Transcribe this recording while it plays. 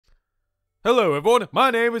Hello everyone, my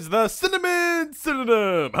name is the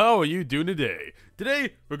Synonym. How are you doing today?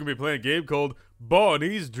 Today, we're going to be playing a game called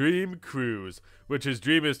Barney's Dream Cruise, which his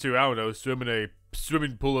dream is to, I don't know, swim in a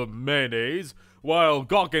swimming pool of mayonnaise while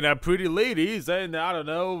gawking at pretty ladies and, I don't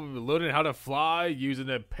know, learning how to fly using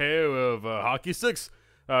a pair of hockey sticks.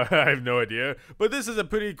 I have no idea, but this is a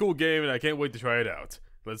pretty cool game and I can't wait to try it out.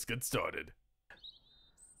 Let's get started.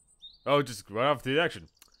 Oh, just right off to the action.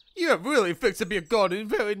 You have really fixed up your garden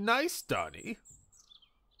very nice, Donnie.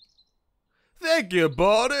 Thank you,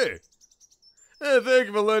 Barney. Thank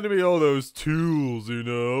you for lending me all those tools, you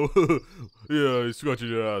know. Yeah, scratching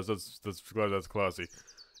your ass. That's classy.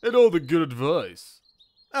 And all the good advice.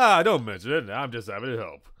 Ah, don't mention it. I'm just happy to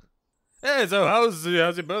help. Hey, so how's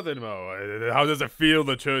your birthday tomorrow? How does it feel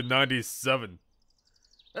to turn 97?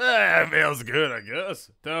 It feels good, I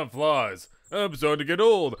guess. Time flies. I'm starting to get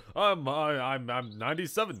old. I'm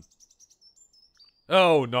 97.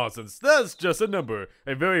 Oh, nonsense. That's just a number.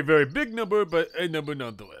 A very, very big number, but a number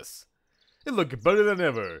nonetheless. It looks better than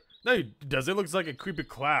ever. No, it doesn't. It looks like a creepy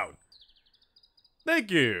clown.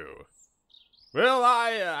 Thank you. Well,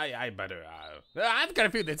 I better, I've got a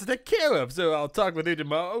few things to take care of, so I'll talk with you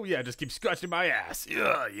tomorrow. Yeah, just keep scratching my ass.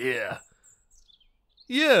 Yeah.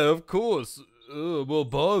 Yeah, of course. Well,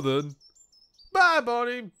 bye then. Bye,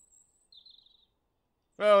 Barney.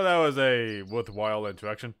 Well, that was a worthwhile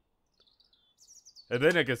interaction. And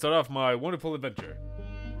then I can start off my wonderful adventure.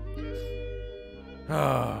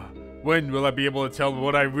 When will I be able to tell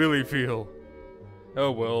what I really feel?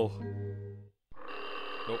 Oh well.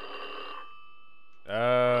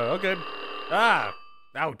 Okay.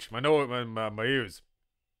 Ouch, my nose, my ears.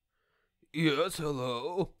 Yes,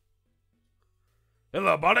 hello.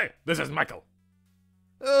 Hello, Barney. This is Michael.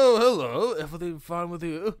 Oh, hello. Everything fine with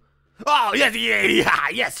you? Oh, yes,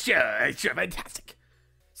 yes, sure, fantastic.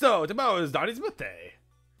 So, tomorrow is Donnie's birthday.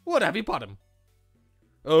 What have you bought him?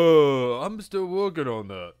 Oh, I'm still working on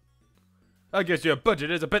that. I guess your budget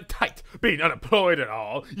is a bit tight, being unemployed and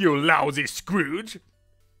all, you lousy Scrooge.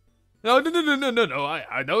 No, I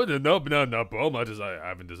know, no problem. I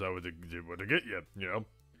haven't decided what to get yet, you know.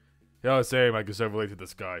 Yeah, I was saying I guess I relate to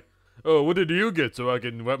this guy. Oh, what did you get so I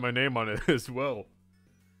can write my name on it as well?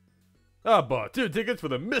 I bought 2 tickets for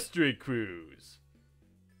the mystery cruise.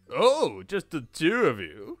 Oh, just the 2 of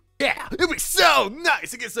you? Yeah, it'd be so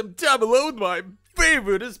nice to get some time alone with my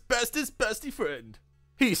favoriteest, bestest, bestie friend.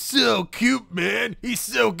 He's so cute, man. He's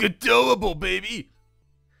so adorable, baby.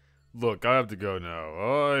 Look, I have to go now.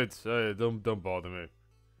 Alright, don't bother me.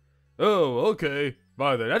 Oh, okay.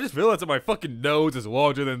 Bye then. I just realized that my fucking nose is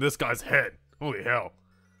larger than this guy's head. Holy hell.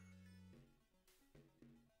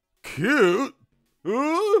 Cute?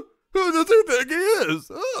 Who does he think he is?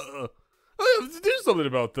 I have to do something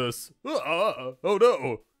about this. Oh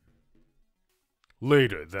no.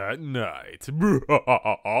 Later that night.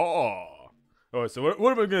 Alright, so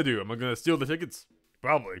what am I gonna do? Am I gonna steal the tickets?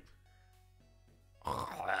 Probably.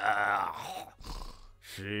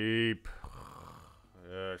 Sheep.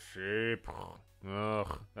 Sheep.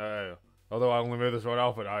 Ugh. Although I only wear this one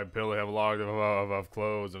outfit, I barely have a lot of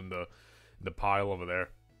clothes in the pile over there.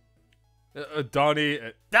 Donnie.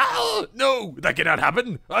 No, that cannot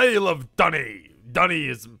happen. I love Donnie. Donnie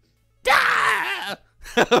is.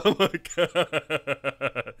 Oh my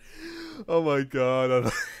god. Oh my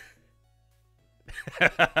god.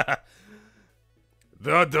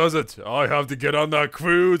 That does it. I have to get on that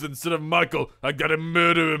cruise instead of Michael. I gotta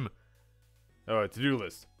murder him. Alright, to-do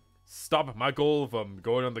list. Stop Michael from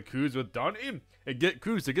going on the cruise with Donnie and get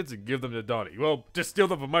cruise tickets and give them to Donnie. Well, just steal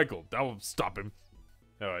them from Michael. That will stop him.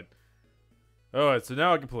 Alright. Alright, so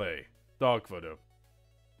now I can play. Dog photo.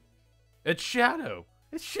 It's Shadow.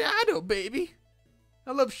 It's Shadow, baby.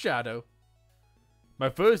 I love Shadow. My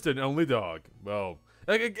first and only dog. Well,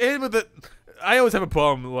 and with I always have a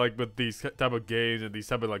problem like with these type of games and these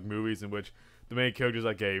type of like movies in which the main character is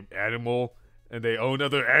like a animal and they own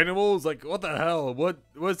other animals. Like, what the hell?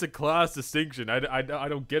 What's the class distinction? I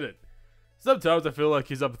don't get it. Sometimes I feel like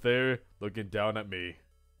he's up there looking down at me.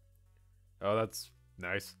 Oh, that's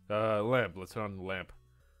nice. Lamp. Let's turn on the lamp.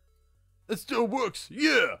 It still works.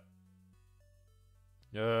 Yeah.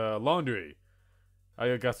 Laundry.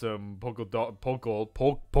 I got some polka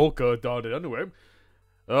dotted underwear.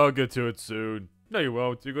 I'll get to it soon. No, you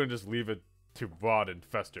won't. You're gonna just leave it to rot and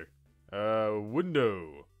fester.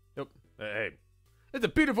 Window. Yep. Hey. It's a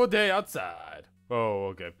beautiful day outside. Oh,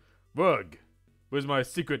 okay. Rug. Where's my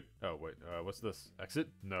secret? Oh, wait. What's this? Exit?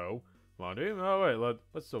 No. Laundry? Oh, wait.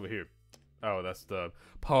 What's over here? Oh, that's the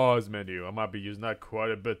pause menu. I might be using that quite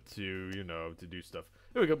a bit to, you know, to do stuff.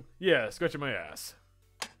 There we go. Yeah, scratching my ass.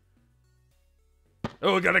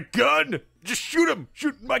 Oh, I got a gun! Just shoot him!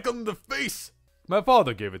 Shoot Michael in the face! My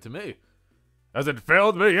father gave it to me. Has it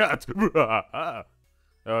failed me yet?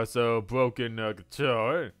 So broken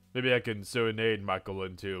guitar. Maybe I can serenade Michael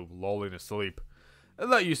into lulling asleep.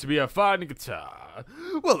 And that used to be a fine guitar.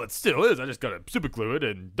 Well, it still is. I just gotta super glue it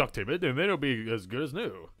and duct tape it, and then it'll be as good as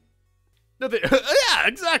new. Nothing. Yeah,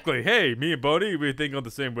 exactly. Hey, me and Barney, we think on the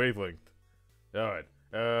same wavelength. Alright.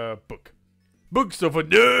 Book. Books are for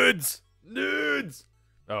nerds! Nerds!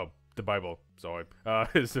 Oh, the Bible. Sorry.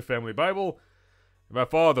 It's the family Bible. My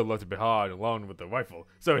father left it behind along with the rifle.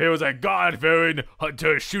 So here was a God-fearing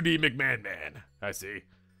hunter shooty McMahon man. I see.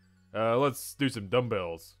 Let's do some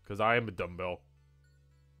dumbbells, because I am a dumbbell.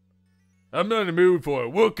 I'm not in the mood for a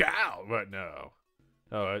workout right now.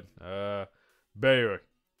 Alright, bear.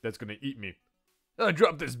 That's gonna eat me. I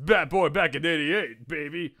dropped this bad boy back in '88,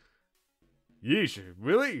 baby. Yeesh,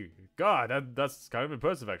 really? God, that's kind of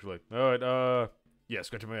impressive, actually. Alright, yeah,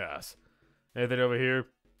 scratching my ass. Anything over here?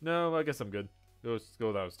 No, I guess I'm good. Let's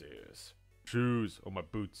go downstairs. Shoes on my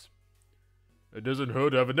boots. It doesn't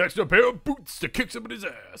hurt to have an extra pair of boots to kick somebody's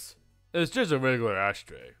ass. It's just a regular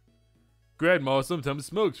ashtray. Grandma sometimes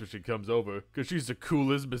smokes when she comes over, cause she's the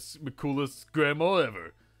coolest grandma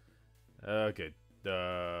ever. Okay,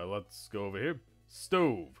 let's go over here.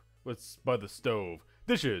 Stove. What's by the stove?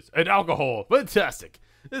 Dishes and alcohol. Fantastic.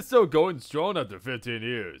 It's still going strong after 15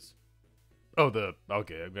 years. Oh,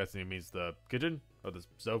 okay, I'm guessing it means the kitchen? Or the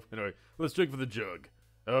stove? Anyway, let's drink for the jug.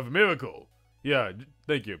 Of miracle. Yeah,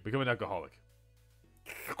 thank you. Become an alcoholic.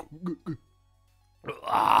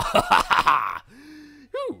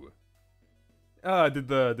 I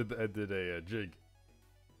did a jig.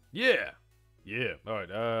 Yeah. Yeah.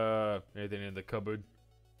 Alright, anything in the cupboard?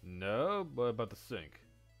 No, but about the sink.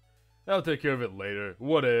 I'll take care of it later.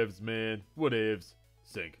 Whatevs, man. Whatevs.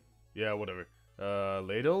 Sink. Yeah, whatever.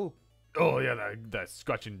 Ladle? Oh, yeah, that's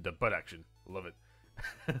scratching the butt action. Love it.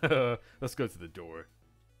 Let's go to the door.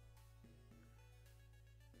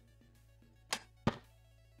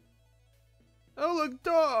 Oh, look,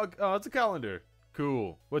 dog! Oh, it's a calendar.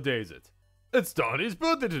 Cool. What day is it? It's Donnie's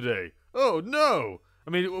birthday today. Oh, no! I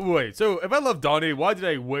mean, wait, so if I love Donnie, why did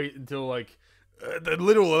I wait until, like, the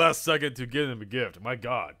literal last second to get him a gift? My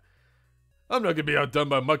god. I'm not gonna be outdone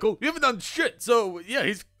by Michael. You haven't done shit, so, yeah,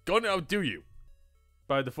 he's gonna outdo you.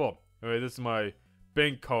 By default. Alright, this is my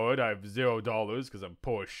bank card. I have $0 because I'm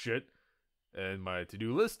poor as shit. And my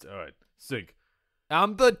to-do list. Alright, sync.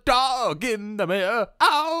 I'm the dog in the mirror.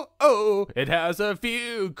 Oh, oh. It has a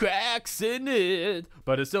few cracks in it,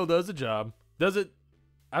 but it still does the job. Does it?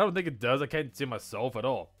 I don't think it does. I can't see myself at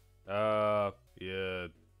all. Yeah.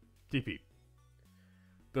 TP.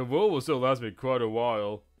 The role will still last me quite a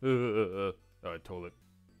while. I told it.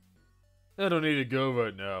 I don't need to go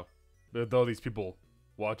right now. With all these people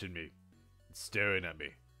watching me. Staring at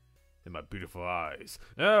me. In my beautiful eyes.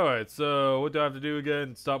 Alright, so what do I have to do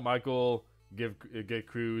again? Stop Michael. Get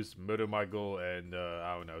Cruz, murder Michael, and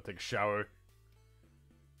I don't know, take a shower.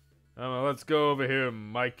 Let's go over here,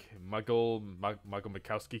 Michael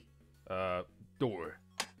Mikowski. Door.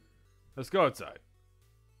 Let's go outside.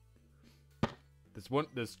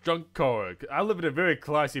 This junk car. I live in a very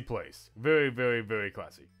classy place. Very, very, very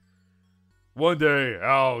classy. One day,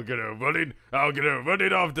 I'll get her running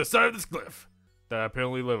off the side of this cliff that I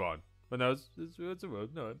apparently live on. But no, it's a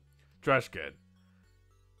road. No, trash can.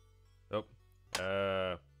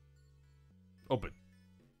 Open.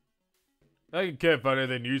 I can't find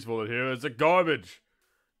anything useful in here. It's a garbage.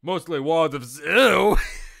 Mostly wads of ew.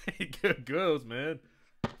 Gross, man.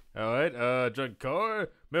 Alright, junk car.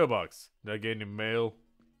 Mailbox. Did I get any mail?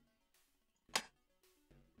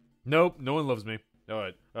 Nope, no one loves me.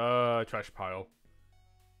 Alright, trash pile.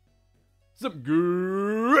 Some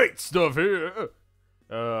great stuff here.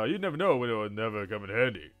 You never know when it will never come in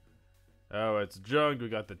handy. Alright, it's junk. We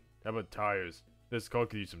got the. How about tires? This car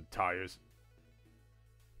could use some tires.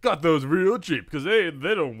 Got those real cheap, because they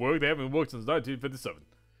don't work. They haven't worked since 1957.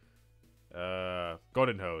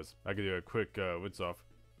 Garden hose. I could do a quick rinse off.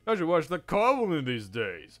 I should watch the car one of these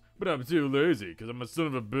days. But I'm too lazy, because I'm a son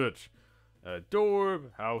of a bitch.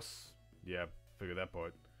 Door, house. Yeah, figure that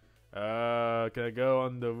part. Can I go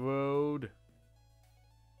on the road?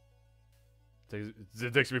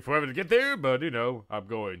 It takes me forever to get there, but you know, I'm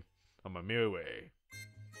going on my merry way.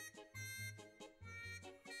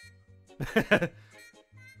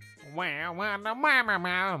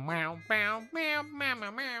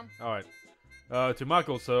 Alright. To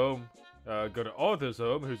Michael's home. Go to Arthur's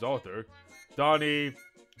home. Who's Arthur? Donnie.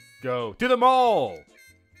 Go to the mall!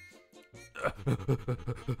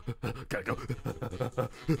 Gotta go.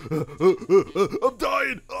 I'm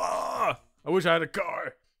dying! Ah! I wish I had a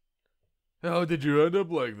car. How did you end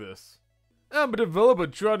up like this? I'm a developer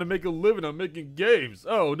trying to make a living on making games.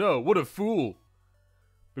 Oh no, what a fool.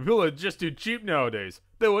 People are just too cheap nowadays.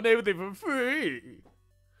 They want everything for free.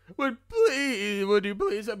 Would you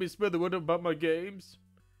please help me spread the word about my games?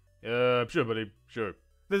 Sure, buddy. Sure.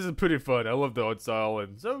 This is pretty fun. I love the art style,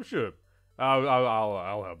 and so sure.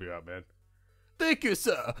 I'll help you out, man. Thank you,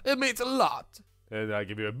 sir. It means a lot. And I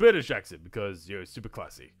give you a British accent because you're super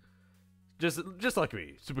classy. Just like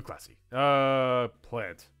me, super classy.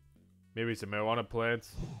 Plant. Maybe some marijuana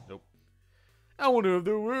plants. Nope. I wonder if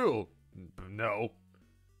they're real. No.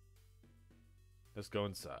 Let's go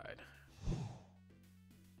inside.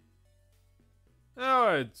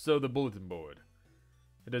 Alright, so the bulletin board.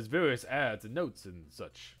 It has various ads and notes and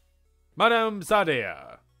such. Madame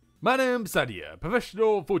Sadia. Madame Sadia,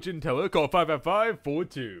 professional fortune teller, call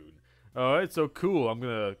 555-42. Alright, so cool.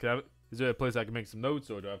 Is there a place I can make some notes,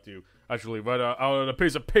 or do I have to actually write out on a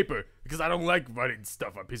piece of paper? Because I don't like writing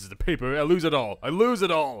stuff on pieces of paper. I lose it all,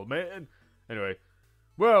 man. Anyway,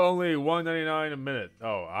 well, only $1.99 a minute.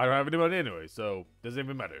 Oh, I don't have any money anyway, so doesn't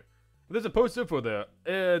even matter. There's a poster for the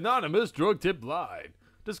anonymous drug tip line.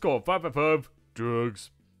 Just call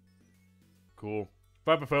 555-drugs. Cool.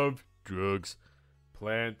 555-drugs.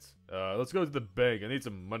 Plant. Let's go to the bank. I need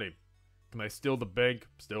some money. Can I steal the bank?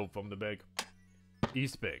 Steal from the bank.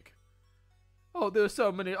 East Bank. Oh, there are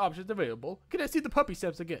so many options available. Can I see the puppy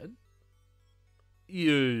steps again?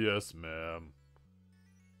 Yes, ma'am.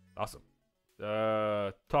 Awesome.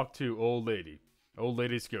 Talk to old lady. Old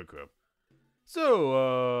lady Scarecrow.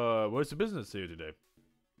 So, what's the business here today?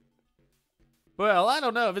 Well, I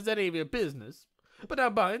don't know if it's any of your business, but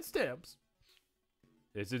I'm buying stamps.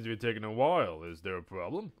 It seems to be taking a while. Is there a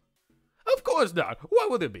problem? Of course not. Why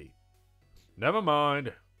would there be? Never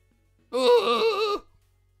mind.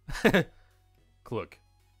 Cluck.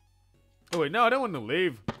 Oh wait, no, I don't want to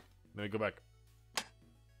leave. Let me go back.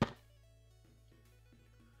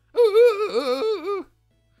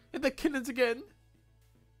 And the kittens again.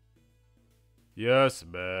 Yes,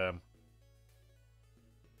 ma'am.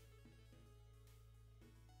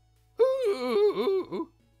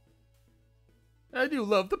 And you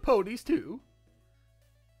love the ponies too.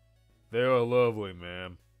 They are lovely,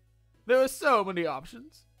 ma'am. There are so many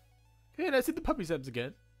options. Can I see the puppy steps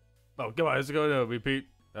again? Oh, come on, let's go to repeat.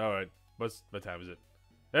 Alright, what time is it?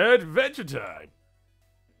 Adventure time!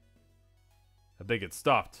 I think it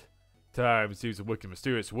stopped. Time seems to work in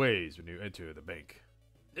mysterious ways when you enter the bank.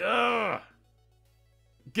 Ugh!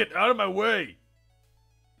 Get out of my way!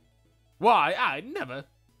 Why, I never.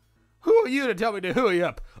 Who are you to tell me to hurry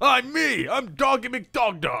up? I'm me! I'm Doggy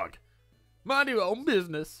McDog. Mind your own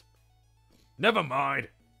business. Never mind.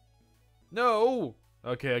 No!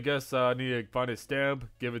 Okay, I guess I need to find a stamp,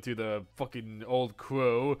 give it to the fucking old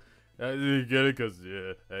crow. You get it? Cause,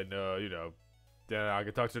 yeah, and, you know, then I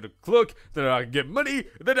can talk to the clerk, then I can get money,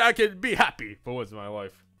 then I can be happy for once in my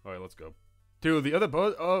life. Alright, let's go. To the other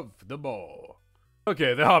part of the mall.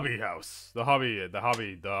 Okay, the hobby house. The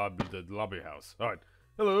lobby house. Alright.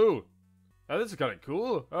 Hello. This is kind of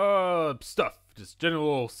cool. Stuff. Just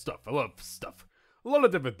general stuff. I love stuff. A lot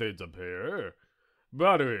of different things up here.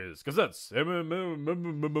 Batteries, cassettes,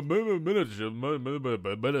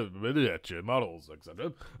 miniature models,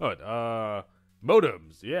 etc. Alright,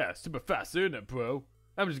 modems. Yeah, super fast internet, bro.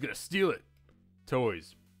 I'm just gonna steal it.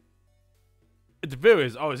 Toys. It's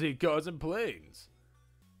various RC cars and planes.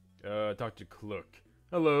 Talk to clerk.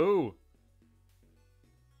 Hello.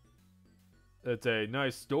 It's a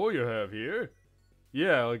nice store you have here.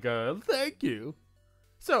 Yeah, like, thank you.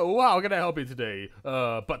 So, how can I help you today,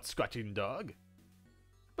 butt-scratching dog?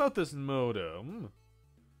 About this modem.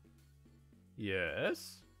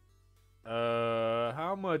 Yes.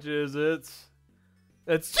 How much is it?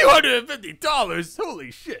 It's $250! Holy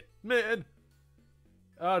shit, man.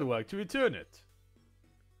 I'd like to return it.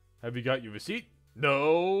 Have you got your receipt?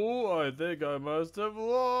 No, I think I must have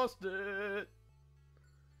lost it.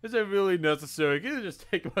 Is it really necessary? Can you just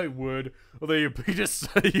take my word? Although you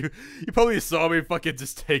probably saw me fucking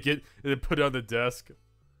just take it and then put it on the desk.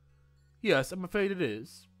 Yes, I'm afraid it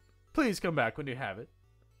is. Please come back when you have it.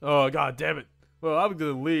 Oh, god damn it. Well, I'm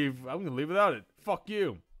gonna leave. I'm gonna leave without it. Fuck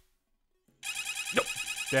you. Nope.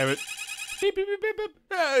 Damn it. Beep, beep, beep, beep, beep.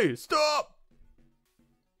 Hey, stop!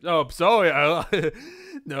 Oh, I'm sorry.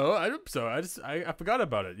 No, I'm sorry. I forgot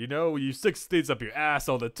about it. You know, you stick things up your ass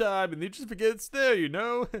all the time and you just forget it's there, you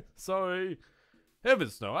know? Sorry.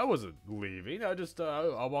 Heavens no, I wasn't leaving. I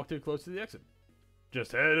walked in close to the exit.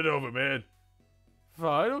 Just hand it over, man.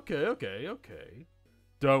 Fine, okay.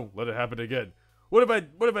 Don't let it happen again. What if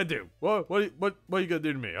I do? What are you gonna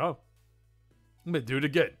do to me, huh? I'm gonna do it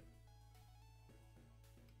again.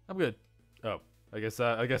 I'm good. Oh, because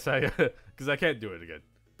I can't do it again.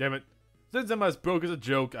 Damn it. Since I'm as broke as a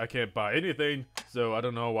joke, I can't buy anything, so I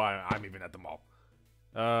don't know why I'm even at the mall.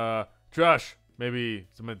 Trash. Maybe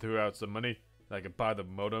someone threw out some money. I can buy the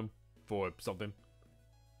modem for something.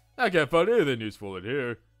 I can't find anything useful in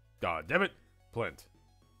here. God damn it. Plint.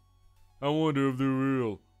 I wonder if they're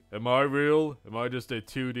real. Am I real? Am I just a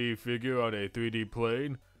 2D figure on a 3D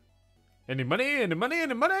plane? Any money? Any money?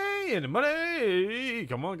 Any money? Any money?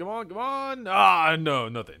 Come on, come on, come on. Ah, no,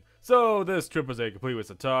 nothing. So this trip was a complete waste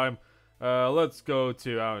of time. Let's go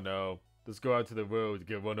to, I don't know. Let's go out to the road to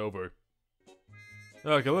get run over.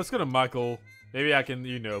 Okay, let's go to Michael. Maybe I can,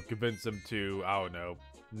 you know, convince him to, I don't know,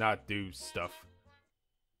 not do stuff.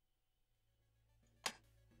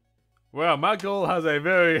 Well, Michael has a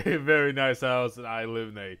very, very nice house, and I live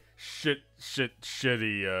in a shitty,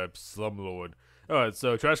 slumlord. Alright,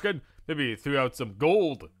 so, trash can, maybe threw out some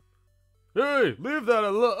gold. Hey, leave that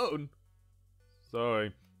alone.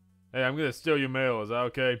 Sorry. Hey, I'm gonna steal your mail, is that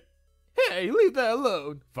okay? Hey, leave that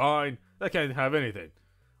alone. Fine, I can't have anything.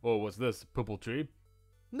 Oh, what's this, purple tree?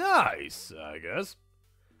 Nice, I guess.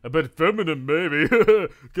 A bit feminine, maybe,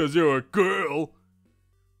 because you're a girl.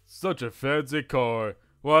 Such a fancy car.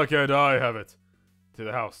 Why can't I have it? To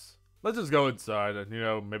the house. Let's just go inside and, you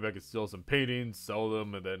know, maybe I can steal some paintings, sell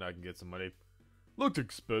them, and then I can get some money. Looked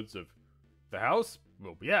expensive. The house?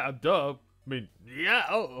 Well, yeah, duh. I mean, yeah,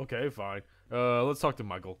 oh, okay, fine. Let's talk to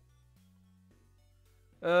Michael.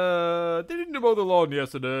 Didn't you mow the lawn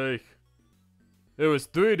yesterday? It was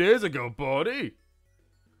 3 days ago, Barney.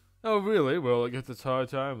 Oh, really? Well, I guess it's hard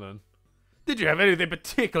time then. Did you have anything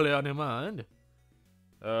particularly on your mind?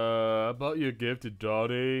 About your gift to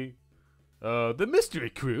Donnie. The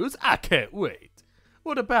mystery cruise? I can't wait.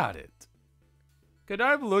 What about it? Can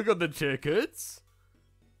I have a look at the tickets?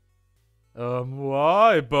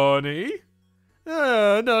 Why, Barney?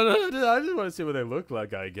 No, I just want to see what they look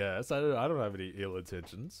like, I guess. I don't have any ill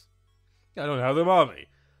intentions. I don't have them on me.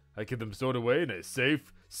 I keep them stored away in a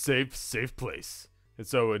safe place. And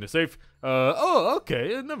so in a safe, oh,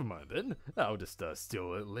 okay, never mind then. I'll just,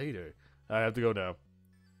 steal it later. I have to go now.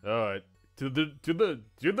 Alright, to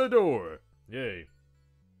the door. Yay.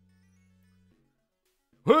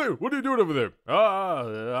 Hey, what are you doing over there?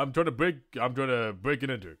 I'm trying to break it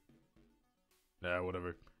into. Nah,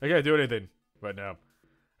 whatever. I can't do anything right now.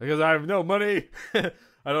 Because I have no money. I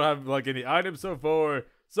don't have, like, any items so far.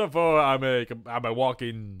 So far, I'm a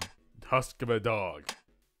walking husk of a dog.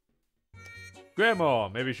 Grandma,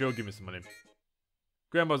 maybe she'll give me some money.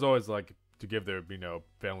 Grandmas always like to give their, you know,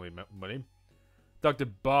 family money. Dr.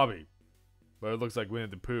 Bobby. But it looks like Winnie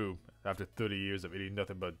the Pooh after 30 years of eating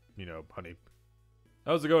nothing but, you know, honey.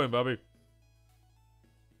 How's it going, Bobby?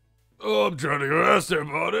 Oh, I'm trying to get rest there,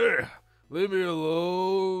 buddy. Leave me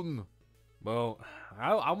alone. Well,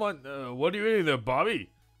 I want, what are you eating there, Bobby?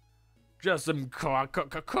 Just some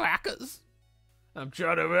crackers. I'm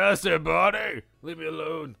trying to rest there, buddy. Leave me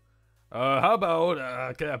alone. How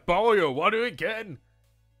about, can I borrow your water again?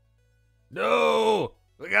 No!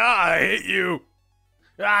 I hate you!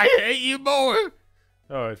 I hate you more!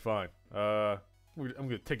 Alright, fine. I'm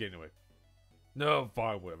gonna take it anyway. No,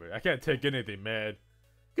 fine, whatever. I can't take anything, man.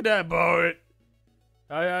 Can I borrow it?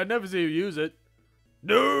 I never see you use it.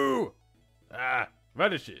 No!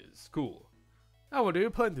 Radishes. Cool. I wonder who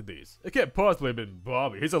planted these. It can't possibly have been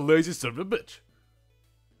Bobby. He's a lazy son of a bitch.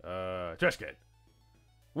 Trash can.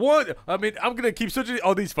 What? I mean, I'm gonna keep searching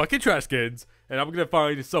all these fucking trash cans, and I'm gonna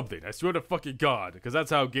find something. I swear to fucking God, because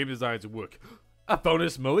that's how game designs work. I found a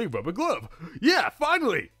smelly rubber glove. Yeah,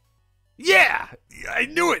 finally! Yeah! I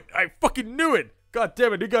knew it! I fucking knew it! God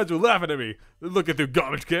damn it, you guys were laughing at me. Looking through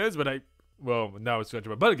garbage cans, but well, now it's scratching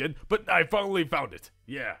my butt again, but I finally found it.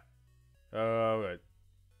 Yeah. Alright.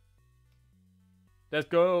 Let's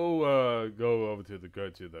go over to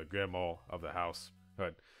the grandma of the house.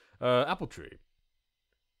 Alright. Apple tree.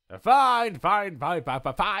 A fine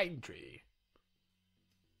tree.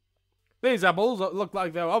 These apples look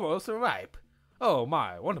like they're almost ripe. Oh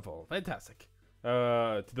my, wonderful, fantastic.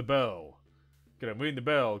 To the bell. Gonna ring the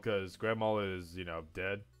bell because Grandma is, you know,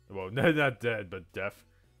 dead. Well, not dead, but deaf.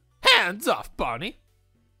 Hands off, Barney.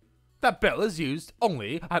 That bell is used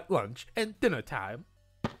only at lunch and dinner time.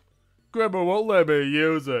 Grandma won't let me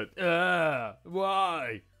use it.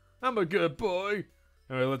 Why? I'm a good boy.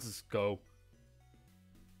 Alright, let's just go.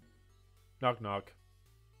 Knock, knock.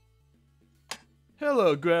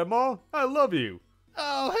 Hello, Grandma. I love you.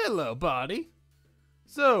 Oh, hello, Barney.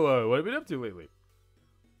 So, what have you been up to lately?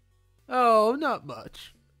 Oh, not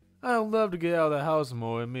much. I love to get out of the house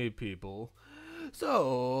more and meet people.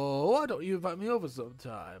 So, why don't you invite me over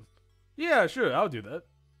sometime? Yeah, sure, I'll do that.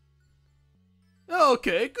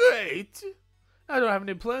 Okay, great. I don't have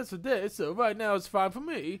any plans for this, so right now it's fine for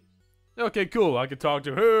me. Okay, cool. I can talk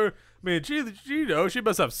to her. I mean, she she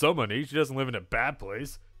must have some money. She doesn't live in a bad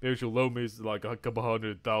place. Maybe she'll loan me like a couple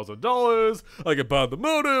 $100,000. I can buy the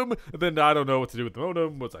modem, and then I don't know what to do with the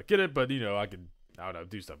modem once I get it, but I can, I don't know,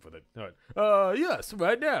 do something with it. All right. Yes,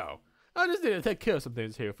 right now. I just need to take care of some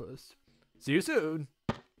things here first. See you soon.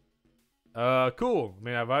 Cool. I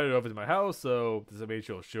mean, I invited her over to my house, so does that mean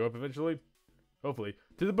she'll show up eventually? Hopefully.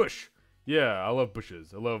 To the bush. Yeah, I love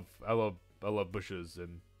bushes. I love bushes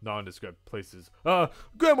and nondescript places.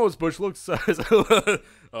 Grandma's bush looks okay.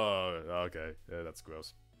 Yeah, that's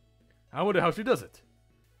gross. I wonder how she does it.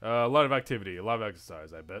 A lot of activity, a lot of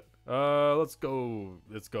exercise, I bet. Let's go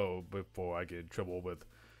before I get in trouble with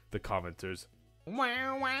the commenters. Oh,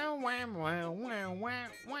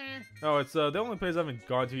 it's the only place I haven't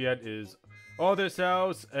gone to yet is Arthur's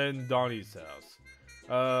house and Donnie's house.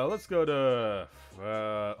 Let's go to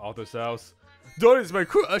Arthur's house. Donnie's my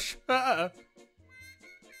crush.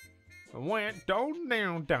 Went down.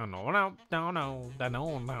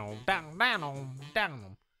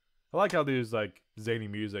 I like how there's like zany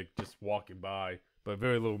music just walking by, but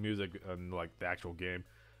very little music in like the actual game.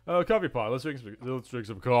 Coffee pot. Let's drink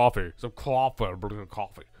some coffee. Some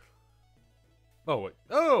coffee. Oh wait.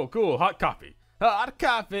 Oh, cool. Hot coffee. Hot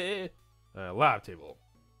coffee. Lab table.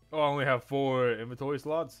 Oh, I only have 4 inventory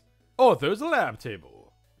slots. Oh, there's a lab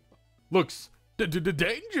table. Looks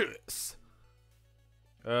dangerous.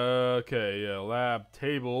 Okay, yeah, lab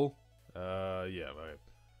table. Yeah,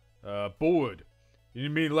 right. Bored. You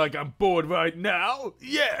mean like I'm bored right now?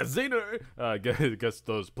 Yeah, Xener! I guess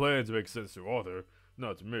those plans make sense to Arthur,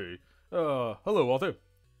 not to me. Hello, Arthur.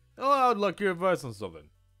 I'd like your advice on something.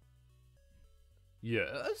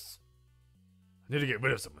 Yes? I need to get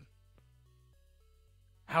rid of someone.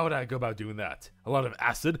 How would I go about doing that? A lot of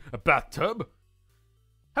acid? A bathtub?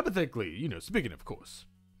 Hypothetically, speaking of course.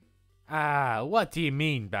 What do you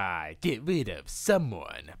mean by get rid of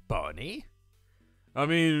someone, Barney? I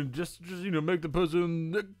mean, just make the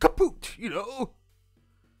person kaput,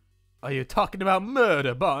 Are you talking about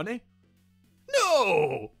murder, Barney?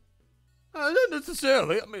 No! Not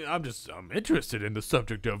necessarily. I mean, I'm interested in the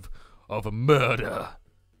subject of a murder.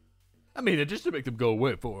 I mean, just to make them go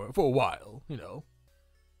away for a while,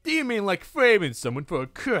 Do you mean like framing someone for a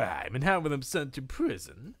crime and having them sent to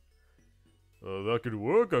prison? That could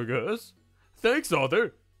work, I guess. Thanks,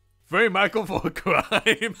 Arthur. Frame Michael for a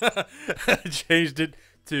crime. I changed it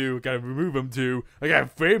to gotta remove him to I gotta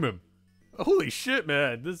frame him. Holy shit,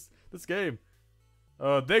 man! This game.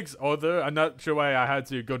 Thanks, Arthur. I'm not sure why I had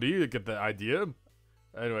to go to you to get the idea.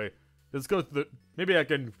 Anyway, let's go to maybe I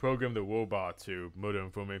can program the robot to murder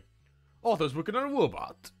him for me. Arthur's working on a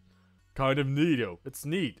robot. Kind of neato. It's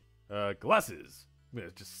neat. Glasses.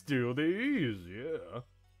 Let's just steal these. Yeah.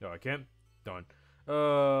 No, I can't. Done.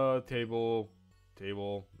 Table,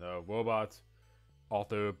 robot,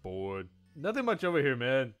 Arthur, board. Nothing much over here,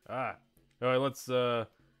 man. Alright, let's,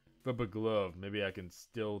 flip a glove. Maybe I can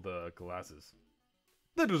steal the glasses.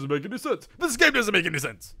 That doesn't make any sense. This game doesn't make any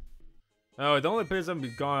sense. Oh, the only place I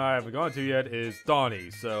haven't gone to yet is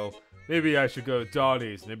Donnie, so maybe I should go to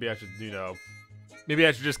Donnie's. Maybe I should, maybe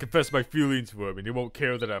I should just confess my feelings for him and he won't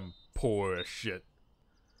care that I'm poor as shit.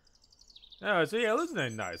 Alright, so yeah, this is a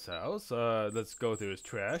nice house. Let's go through his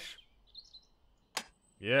trash.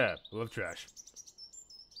 Yeah, I love trash.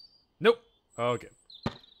 Nope. Okay.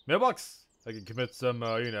 Mailbox. I can commit some,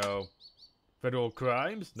 federal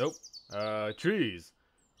crimes. Nope. Trees.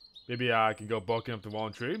 Maybe I can go barking up the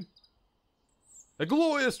wrong tree. A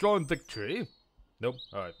glorious, strong, thick tree. Nope.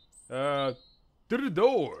 Alright. To the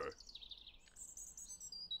door.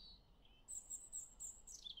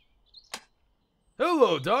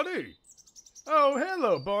 Hello, Donnie. Oh,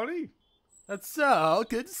 hello, Barney. That's all.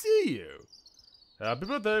 Good to see you. Happy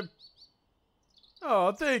birthday.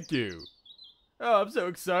 Oh, thank you. Oh, I'm so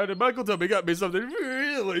excited. Michael told me he got me something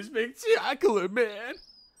really spectacular, man.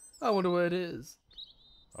 I wonder what it is.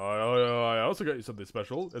 I also got you something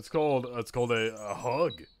special. It's called a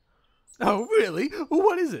hug. Oh, really?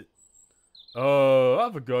 What is it?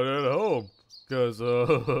 I forgot it at home. Cause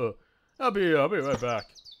I'll be right back.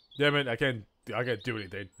 Damn it, I can't do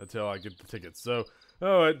anything until I get the tickets. So,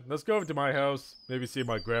 alright, let's go over to my house. Maybe see if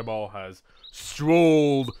my grandma has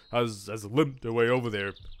limped her way over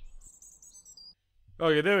there.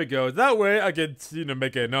 Okay, there we go. That way I can,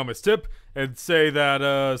 make an anonymous tip and say that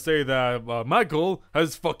Michael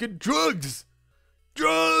has fucking drugs!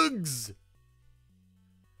 Drugs!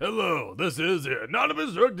 Hello, this is the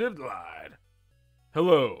anonymous drug tip line.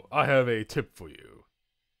 Hello, I have a tip for you.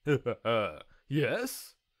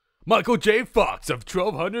 Yes? Michael J. Fox of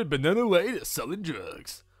 1200 Banana Lane is selling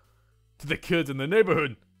drugs to the kids in the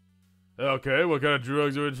neighborhood. Okay, what kind of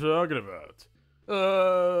drugs are we talking about?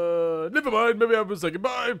 Never mind, maybe I was saying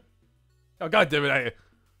goodbye. Oh, goddammit,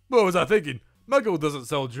 what was I thinking? Michael doesn't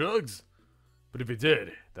sell drugs. But if he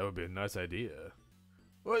did, that would be a nice idea.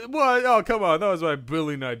 What? Oh, come on, that was my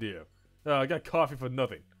brilliant idea. I got coffee for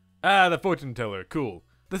nothing. Ah, the fortune teller, cool.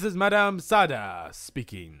 This is Madame Sada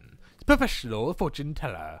speaking. Professional fortune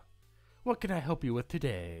teller. What can I help you with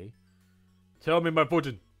today? Tell me my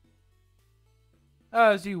fortune.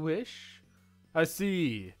 As you wish. I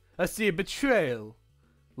see a betrayal.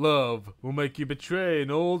 Love will make you betray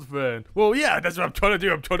an old friend. Well, yeah, that's what I'm trying to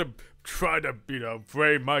do. I'm trying to,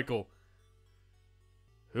 frame Michael.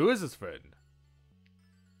 Who is this friend?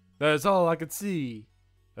 That's all I could see.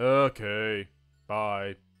 Okay,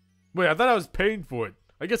 bye. Wait, I thought I was paying for it.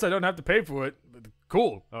 I guess I don't have to pay for it.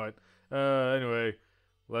 Cool. All right. Anyway,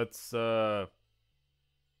 let's. What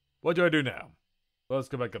do I do now? Let's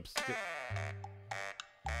go back upstairs.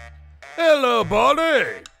 Hello,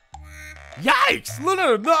 Barney. Yikes! Look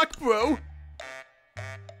at a knock, bro.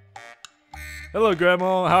 Hello,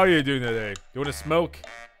 Grandma. How are you doing today? You want to smoke?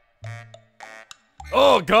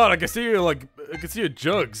 Oh God, I can see your I can see your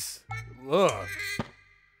jugs. Ugh.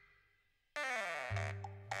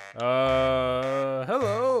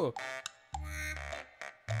 Hello.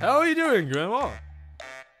 How are you doing, Grandma?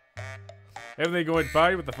 Everything going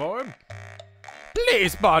fine with the farm?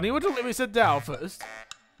 Please, Barney, would you let me sit down first?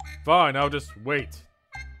 Fine, I'll just wait.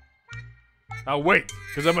 I'll wait,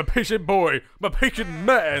 because I'm a patient boy. I'm a patient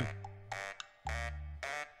man.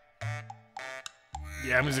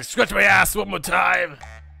 Yeah, I'm gonna scratch my ass one more time.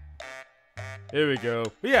 Here we go.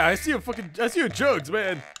 Yeah, I see your jugs,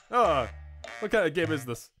 man. What kind of game is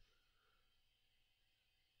this?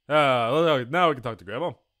 Now we can talk to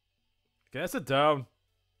Grandma. Can I sit down?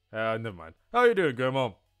 Never mind. How are you doing,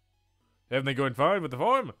 Grandma? Everything going fine with the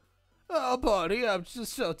farm? Oh, Barney, I'm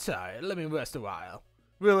just so tired. Let me rest a while.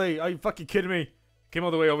 Really? Are you fucking kidding me? Came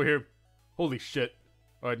all the way over here. Holy shit.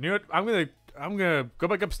 Alright, you know what? I'm gonna go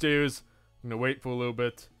back upstairs. I'm gonna wait for a little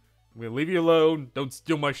bit. I'm gonna leave you alone. Don't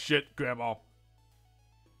steal my shit, Grandma.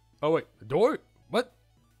 Oh, wait. The door? What?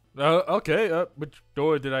 Okay. Which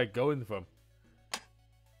door did I go in from?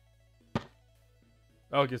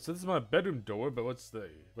 Okay, so this is my bedroom door, but what's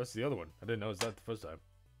the other one? I didn't notice that the first time.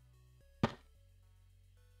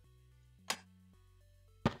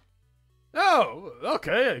 Oh,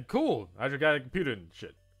 okay, cool. I just got a computer and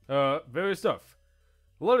shit. Various stuff.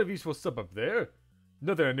 A lot of useful stuff up there.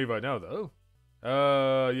 Nothing I need right now, though.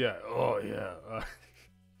 Yeah. Oh,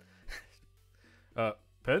 yeah.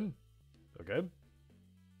 Pen? Okay.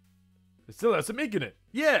 It still has some ink in it.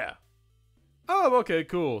 Yeah! Oh, okay,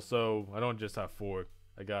 cool. So, I don't just have 4.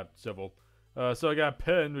 I got several. So I got a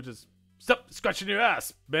pen, which is... Stop scratching your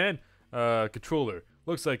ass, man! Controller.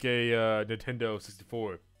 Looks like a, Nintendo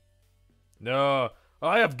 64. No,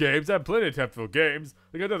 I have games. I have plenty of time for games.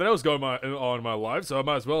 I got nothing else going on in my life, so I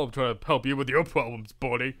might as well try to help you with your problems,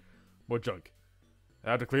 Barney. More junk. I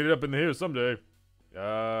have to clean it up in here someday.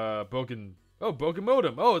 Broken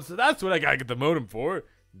modem. Oh, so that's what I gotta get the modem for.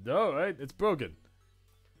 No, right? It's broken.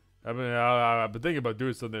 I've been thinking about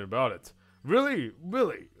doing something about it. Really?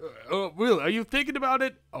 Really? Really? Are you thinking about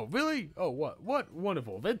it? Oh, really? Oh, what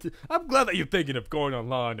wonderful. I'm glad that you're thinking of going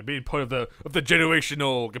online and being part of the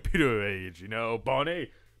generational computer age, you know, Barney?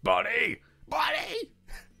 Sorry,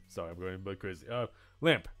 I'm going a bit crazy.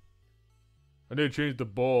 Lamp. I need to change the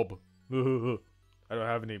bulb. I don't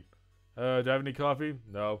have any. Do I have any coffee?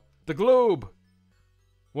 No. The globe.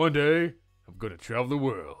 One day, I'm gonna travel the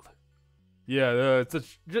world. Yeah, it's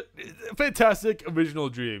such fantastic original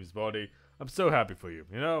dreams, Barney. I'm so happy for you,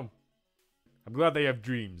 you know? I'm glad they have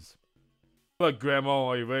dreams. Look, Grandma,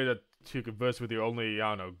 are you ready to converse with your only, I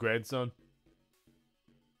don't know, grandson?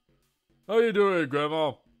 How you doing,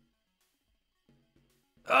 Grandma?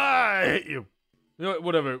 I hate you. You know what,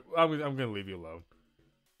 whatever, I'm gonna leave you alone.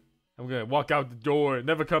 I'm gonna walk out the door and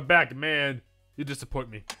never come back, man. You disappoint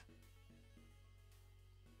me.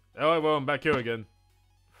 Oh, well, I'm back here again.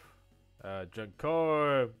 Drunk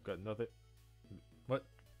car, got nothing. What?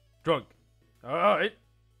 Drunk. Alright.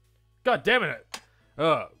 God damn it.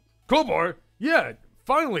 Cool bar. Yeah,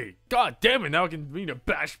 finally. God damn it. Now I can,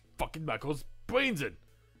 bash fucking Michael's brains in.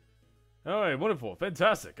 Alright, wonderful.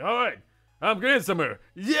 Fantastic. Alright. I'm getting somewhere.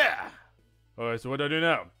 Yeah. Alright, so what do I do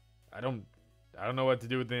now? I don't know what to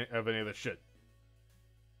do with any of this shit.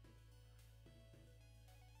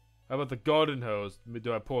 How about the garden hose?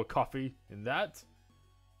 Do I pour coffee in that?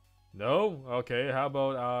 No? Okay, how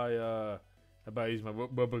about I use my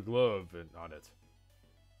rubber glove on it?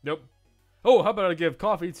 Nope. Oh, how about I give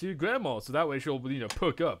coffee to Grandma so that way she'll,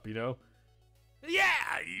 perk up, Yeah,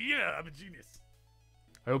 I'm a genius.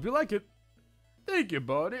 I hope you like it. Thank you,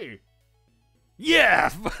 buddy. Yeah!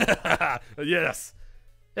 Yes!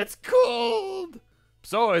 It's cold!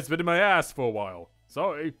 Sorry, it's been in my ass for a while.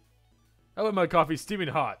 Sorry. I want my coffee steaming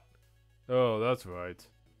hot. Oh, that's right.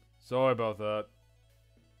 Sorry about that.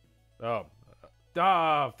 Oh.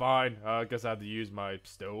 Fine. I guess I had to use my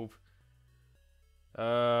stove.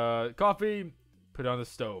 Coffee, put on the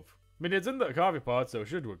stove. I mean, it's in the coffee pot, so it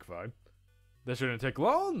should work fine. This shouldn't take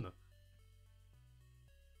long.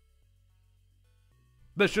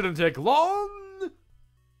 This shouldn't take long.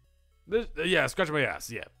 Yeah, scratch my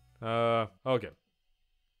ass, yeah. Okay.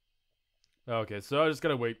 Okay, so I just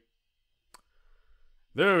gotta wait.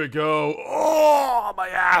 There we go. Oh, my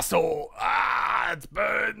asshole. Ah, it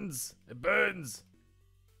burns. It burns.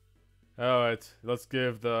 Alright, let's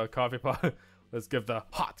give the coffee pot. Let's give the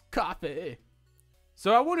hot coffee.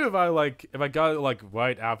 So I wonder if I got it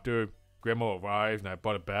right after Grandma arrived and I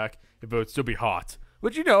brought it back, if it would still be hot.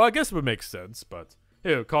 Which, I guess would make sense, but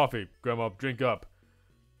here, coffee, Grandma, drink up.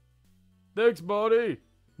 Thanks, buddy.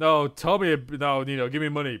 No, tell me, no, give me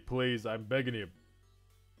money, please. I'm begging you.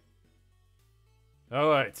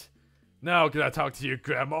 Alright. Now can I talk to you,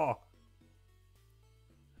 Grandma?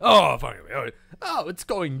 Oh, finally. All right. Oh, it's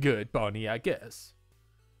going good, Barney, I guess.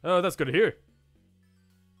 Oh, that's good to hear.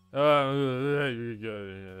 How's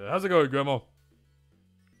it going, Grandma?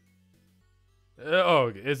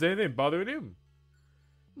 Oh, is anything bothering you?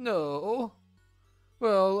 No.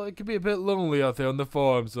 Well, it can be a bit lonely out there on the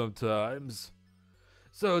farm sometimes.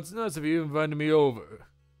 So it's nice of you inviting me over.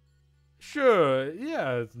 Sure,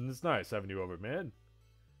 yeah, it's nice having you over, man.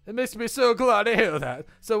 It makes me so glad to hear that.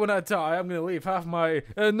 So when I die, I'm gonna leave half my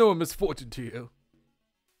enormous fortune to you.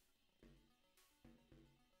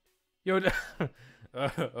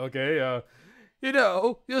 Okay,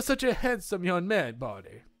 you're such a handsome young man,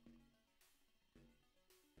 Barney.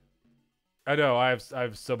 I know, I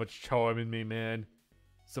have so much charm in me, man.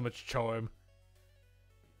 So much charm.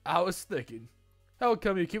 I was thinking, how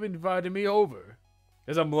come you keep inviting me over?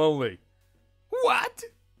 'Cause I'm lonely. What?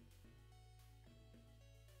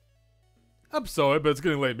 I'm sorry, but it's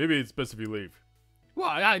getting late. Maybe it's best if you leave.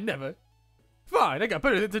 Why? I never. Fine, I got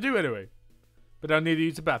better things to do anyway. But I need to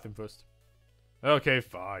use the bathroom first. Okay,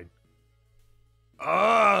 fine.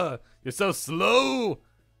 Ah, you're so slow.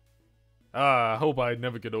 I hope I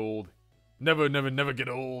never get old. Never get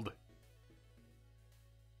old.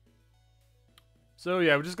 So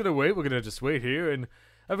yeah, we're just gonna wait. We're gonna just wait here and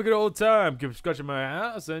have a good old time. Keep scratching my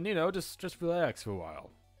ass and just relax for a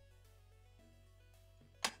while.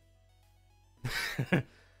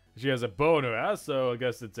 She has a bow in her ass, so I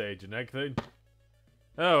guess it's a genetic thing.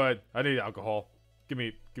 Oh, I need alcohol. Give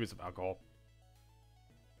me some alcohol.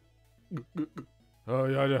 Oh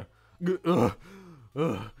yeah.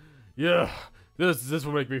 Yeah. This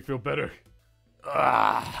will make me feel better.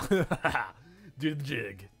 Do the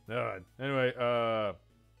jig. Alright. Anyway,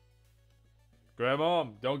 Grandma,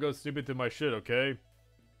 don't go snooping through my shit, okay?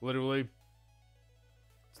 Literally.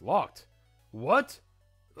 It's locked. What?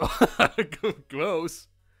 Gross.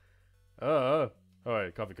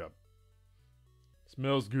 Alright, coffee cup.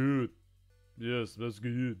 Smells good. Yeah, smells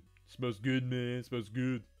good. Smells good, man. Smells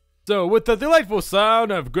good. So, with the delightful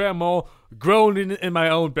sound of Grandma groaning in my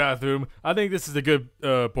own bathroom, I think this is a good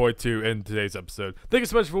point to end today's episode. Thank you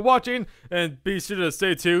so much for watching, and be sure to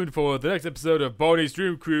stay tuned for the next episode of Barney's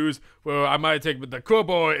Dream Cruise, where I might take the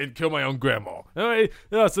crowbar and kill my own grandma. Alright,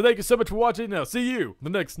 so thank you so much for watching, and I'll see you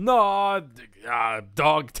in the next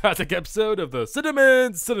dog-tastic episode of the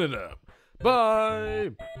Synonym.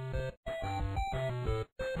 Bye!